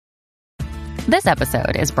This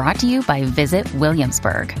episode is brought to you by Visit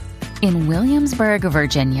Williamsburg. In Williamsburg,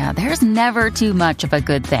 Virginia, there's never too much of a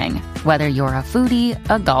good thing. Whether you're a foodie,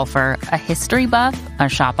 a golfer, a history buff, a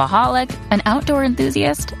shopaholic, an outdoor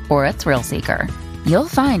enthusiast, or a thrill seeker, you'll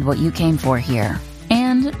find what you came for here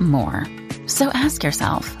and more. So ask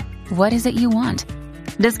yourself, what is it you want?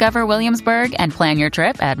 Discover Williamsburg and plan your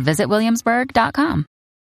trip at visitwilliamsburg.com.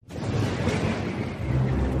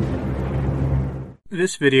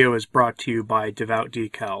 This video is brought to you by Devout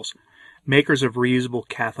Decals, makers of reusable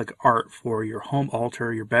Catholic art for your home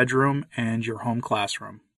altar, your bedroom, and your home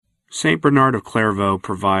classroom. St. Bernard of Clairvaux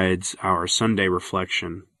provides our Sunday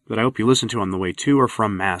reflection that I hope you listen to on the way to or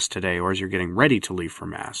from Mass today, or as you're getting ready to leave for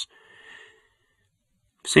Mass.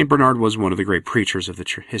 St. Bernard was one of the great preachers of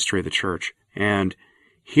the history of the Church, and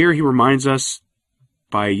here he reminds us,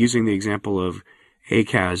 by using the example of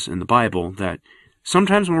Achaz in the Bible, that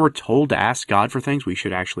sometimes when we're told to ask God for things, we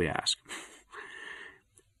should actually ask.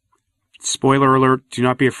 Spoiler alert, do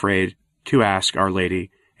not be afraid to ask Our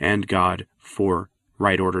Lady and God for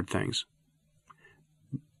right-ordered things.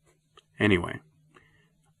 Anyway,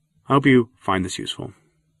 I hope you find this useful.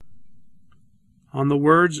 On the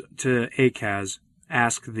words to Achaz,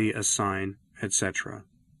 ask thee a sign, etc.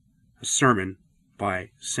 A sermon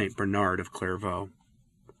by St. Bernard of Clairvaux.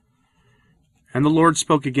 And the Lord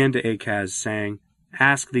spoke again to Achaz, saying,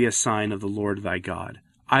 Ask thee a sign of the Lord thy God,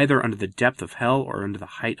 either unto the depth of hell or unto the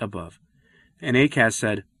height above. And Achaz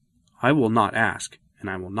said, I will not ask, and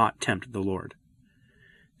I will not tempt the Lord.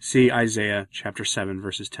 See Isaiah chapter 7,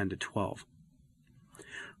 verses 10 to 12.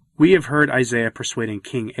 We have heard Isaiah persuading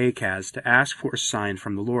King Achaz to ask for a sign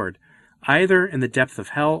from the Lord, either in the depth of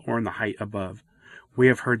hell or in the height above. We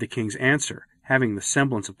have heard the king's answer, having the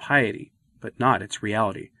semblance of piety, but not its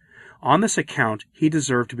reality. On this account he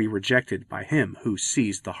deserved to be rejected by him who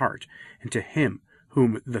sees the heart, and to him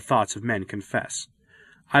whom the thoughts of men confess.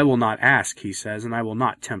 I will not ask, he says, and I will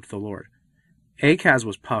not tempt the Lord. Achaz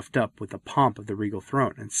was puffed up with the pomp of the regal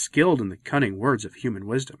throne, and skilled in the cunning words of human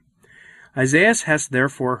wisdom. Isaiah has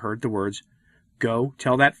therefore heard the words, Go,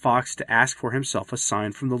 tell that fox to ask for himself a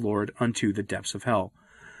sign from the Lord unto the depths of hell.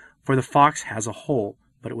 For the fox has a hole,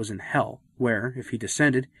 but it was in hell, where, if he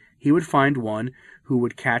descended, he would find one who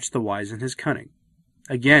would catch the wise in his cunning.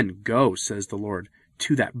 Again, go, says the Lord,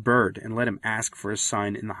 to that bird, and let him ask for a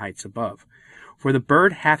sign in the heights above. For the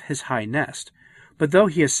bird hath his high nest, but though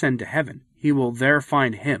he ascend to heaven, he will there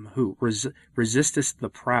find him who resisteth the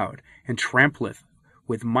proud, and trampleth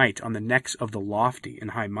with might on the necks of the lofty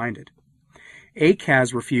and high-minded.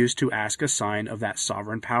 Achaz refused to ask a sign of that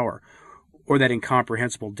sovereign power, or that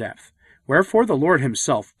incomprehensible depth. Wherefore the Lord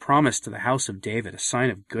himself promised to the house of David a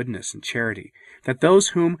sign of goodness and charity, that those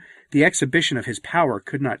whom the exhibition of his power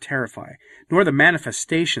could not terrify, nor the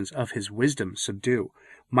manifestations of his wisdom subdue,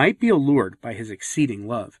 might be allured by his exceeding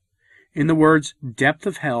love. In the words, depth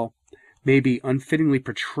of hell may be unfittingly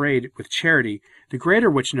portrayed with charity, the greater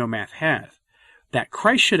which no man hath, that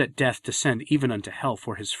Christ should at death descend even unto hell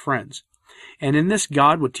for his friends. And in this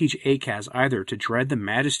God would teach Achaz either to dread the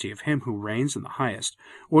majesty of him who reigns in the highest,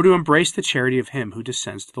 or to embrace the charity of him who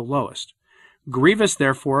descends to the lowest. Grievous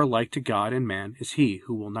therefore alike to God and man is he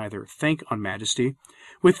who will neither think on majesty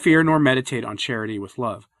with fear nor meditate on charity with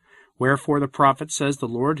love. Wherefore the prophet says, The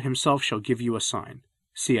Lord himself shall give you a sign.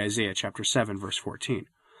 See Isaiah chapter 7, verse 14.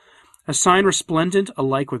 A sign resplendent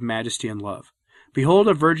alike with majesty and love. Behold,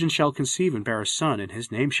 a virgin shall conceive and bear a son, and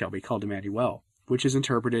his name shall be called Emmanuel, which is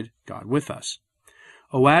interpreted, God with us.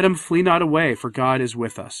 O Adam, flee not away, for God is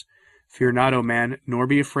with us. Fear not, O man, nor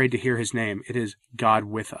be afraid to hear his name. It is God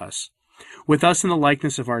with us in the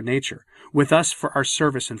likeness of our nature, with us for our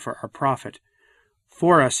service and for our profit.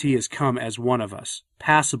 For us he is come as one of us,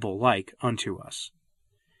 passible like unto us.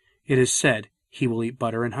 It is said, He will eat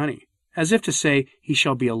butter and honey, as if to say, He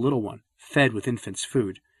shall be a little one, fed with infant's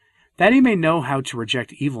food, that he may know how to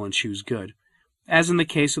reject evil and choose good. As in the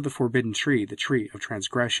case of the forbidden tree, the tree of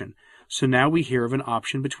transgression, so now we hear of an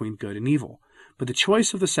option between good and evil. But the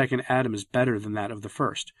choice of the second Adam is better than that of the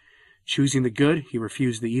first. Choosing the good, he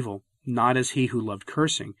refused the evil, not as he who loved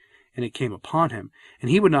cursing, and it came upon him, and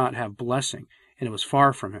he would not have blessing, and it was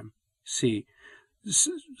far from him. See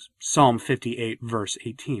Psalm 58, verse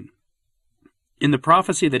 18. In the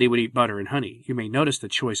prophecy that he would eat butter and honey, you may notice the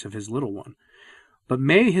choice of his little one. But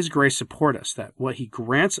may his grace support us, that what he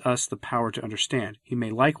grants us the power to understand, he may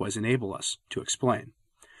likewise enable us to explain.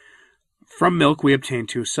 From milk we obtain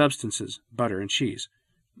two substances, butter and cheese.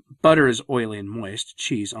 Butter is oily and moist,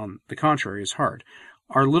 cheese, on the contrary, is hard.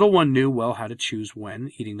 Our little one knew well how to choose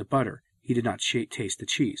when eating the butter. He did not taste the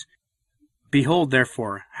cheese. Behold,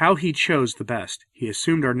 therefore, how he chose the best. He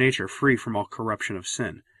assumed our nature free from all corruption of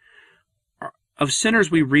sin. Of sinners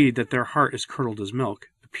we read that their heart is curdled as milk.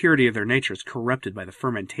 The purity of their nature is corrupted by the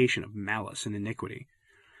fermentation of malice and iniquity.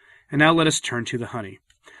 And now let us turn to the honey.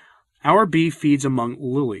 Our bee feeds among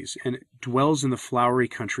lilies and dwells in the flowery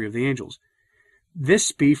country of the angels.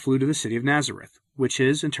 This bee flew to the city of Nazareth, which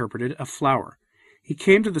is interpreted a flower. He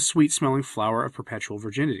came to the sweet-smelling flower of perpetual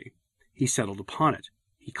virginity. He settled upon it.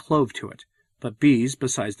 He clove to it. But bees,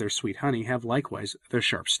 besides their sweet honey, have likewise their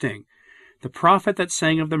sharp sting. The prophet that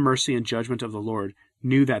sang of the mercy and judgment of the Lord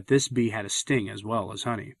knew that this bee had a sting as well as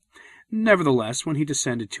honey. Nevertheless, when he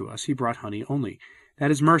descended to us, he brought honey only. That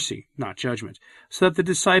is mercy, not judgment, so that the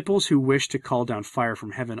disciples who wished to call down fire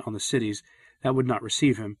from heaven on the cities that would not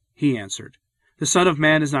receive him, he answered, "The Son of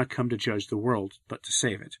Man is not come to judge the world, but to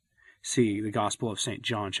save it." See the Gospel of St.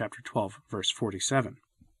 John, chapter 12, verse 47.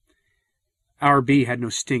 Our bee had no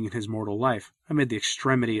sting in his mortal life. Amid the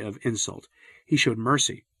extremity of insult, he showed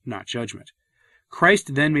mercy, not judgment.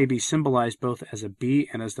 Christ then may be symbolized both as a bee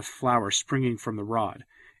and as the flower springing from the rod,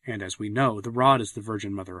 and as we know, the rod is the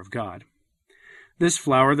Virgin Mother of God. This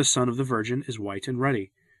flower, the Son of the Virgin, is white and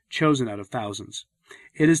ruddy, chosen out of thousands.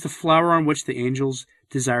 It is the flower on which the angels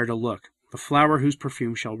desire to look, the flower whose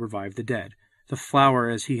perfume shall revive the dead, the flower,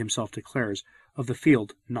 as he himself declares, of the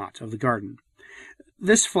field, not of the garden.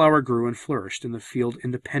 This flower grew and flourished in the field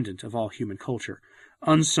independent of all human culture,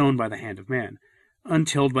 unsown by the hand of man,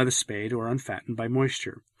 untilled by the spade, or unfattened by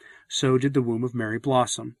moisture. So did the womb of Mary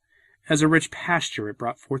blossom. As a rich pasture it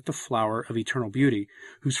brought forth the flower of eternal beauty,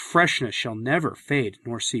 whose freshness shall never fade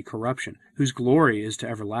nor see corruption, whose glory is to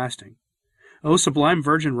everlasting. O sublime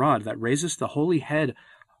virgin rod, that raisest the holy head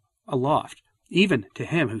aloft, even to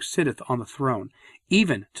him who sitteth on the throne,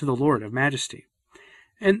 even to the Lord of majesty.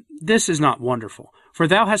 And this is not wonderful, for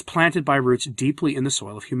thou hast planted thy roots deeply in the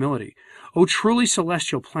soil of humility, O truly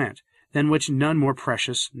celestial plant, than which none more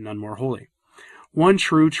precious, none more holy. One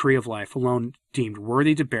true tree of life alone deemed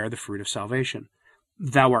worthy to bear the fruit of salvation.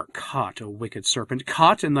 Thou art caught, O wicked serpent,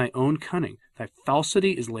 caught in thy own cunning. Thy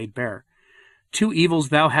falsity is laid bare. 2 evils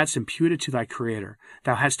thou hadst imputed to thy Creator.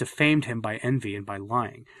 Thou hadst defamed him by envy and by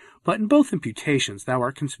lying. But in both imputations thou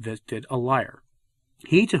art convicted a liar.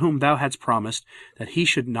 He to whom thou hadst promised that he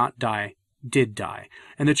should not die, did die,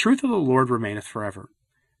 and the truth of the Lord remaineth forever.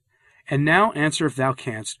 And now answer, if thou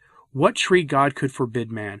canst, what tree God could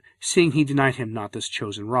forbid man, seeing he denied him not this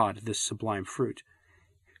chosen rod, this sublime fruit?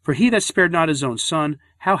 For he that spared not his own Son,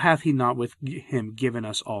 how hath he not with him given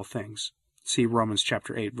us all things? See Romans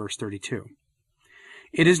chapter 8, verse 32.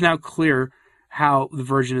 It is now clear how the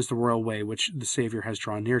Virgin is the royal way which the Savior has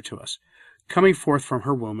drawn near to us, coming forth from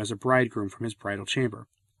her womb as a bridegroom from his bridal chamber.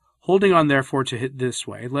 Holding on therefore to this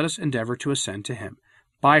way, let us endeavor to ascend to him,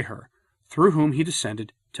 by her, through whom he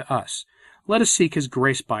descended to us. Let us seek his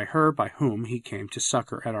grace by her, by whom he came to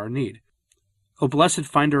succor at our need. O blessed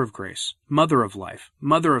finder of grace, mother of life,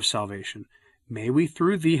 mother of salvation, may we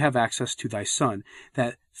through thee have access to thy Son,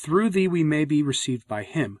 that through thee we may be received by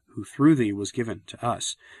him, who through thee was given to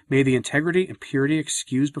us. May the integrity and purity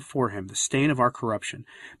excuse before him the stain of our corruption.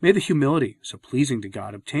 May the humility, so pleasing to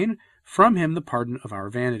God, obtain from him the pardon of our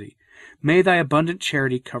vanity. May thy abundant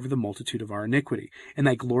charity cover the multitude of our iniquity, and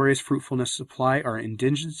thy glorious fruitfulness supply our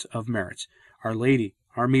indigence of merits. Our Lady,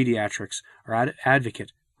 our mediatrix, our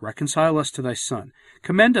advocate, reconcile us to thy Son.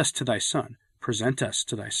 Commend us to thy Son. Present us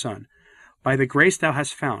to thy Son. By the grace thou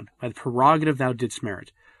hast found, by the prerogative thou didst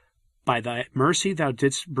merit, by thy mercy thou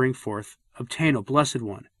didst bring forth, obtain, O Blessed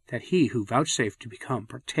One, that he who vouchsafed to become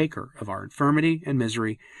partaker of our infirmity and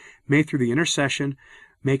misery may through the intercession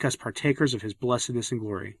make us partakers of his blessedness and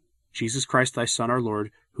glory. Jesus Christ thy Son, our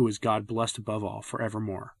Lord, who is God blessed above all for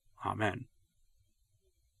evermore. Amen.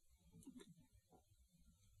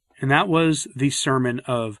 And that was the sermon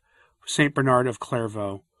of St. Bernard of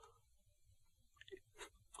Clairvaux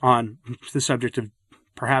on the subject of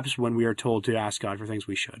perhaps when we are told to ask God for things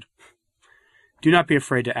we should. Do not be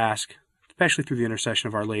afraid to ask, especially through the intercession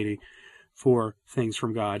of Our Lady, for things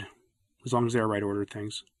from God, as long as they are right-ordered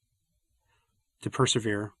things. To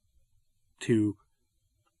persevere, to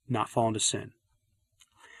not fall into sin.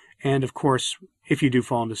 And, of course, if you do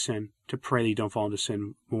fall into sin, to pray that you don't fall into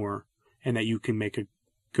sin more, and that you can make a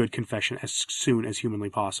good confession as soon as humanly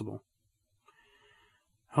possible.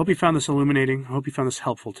 I hope you found this illuminating. I hope you found this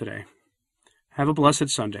helpful today. Have a blessed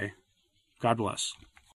Sunday. God bless.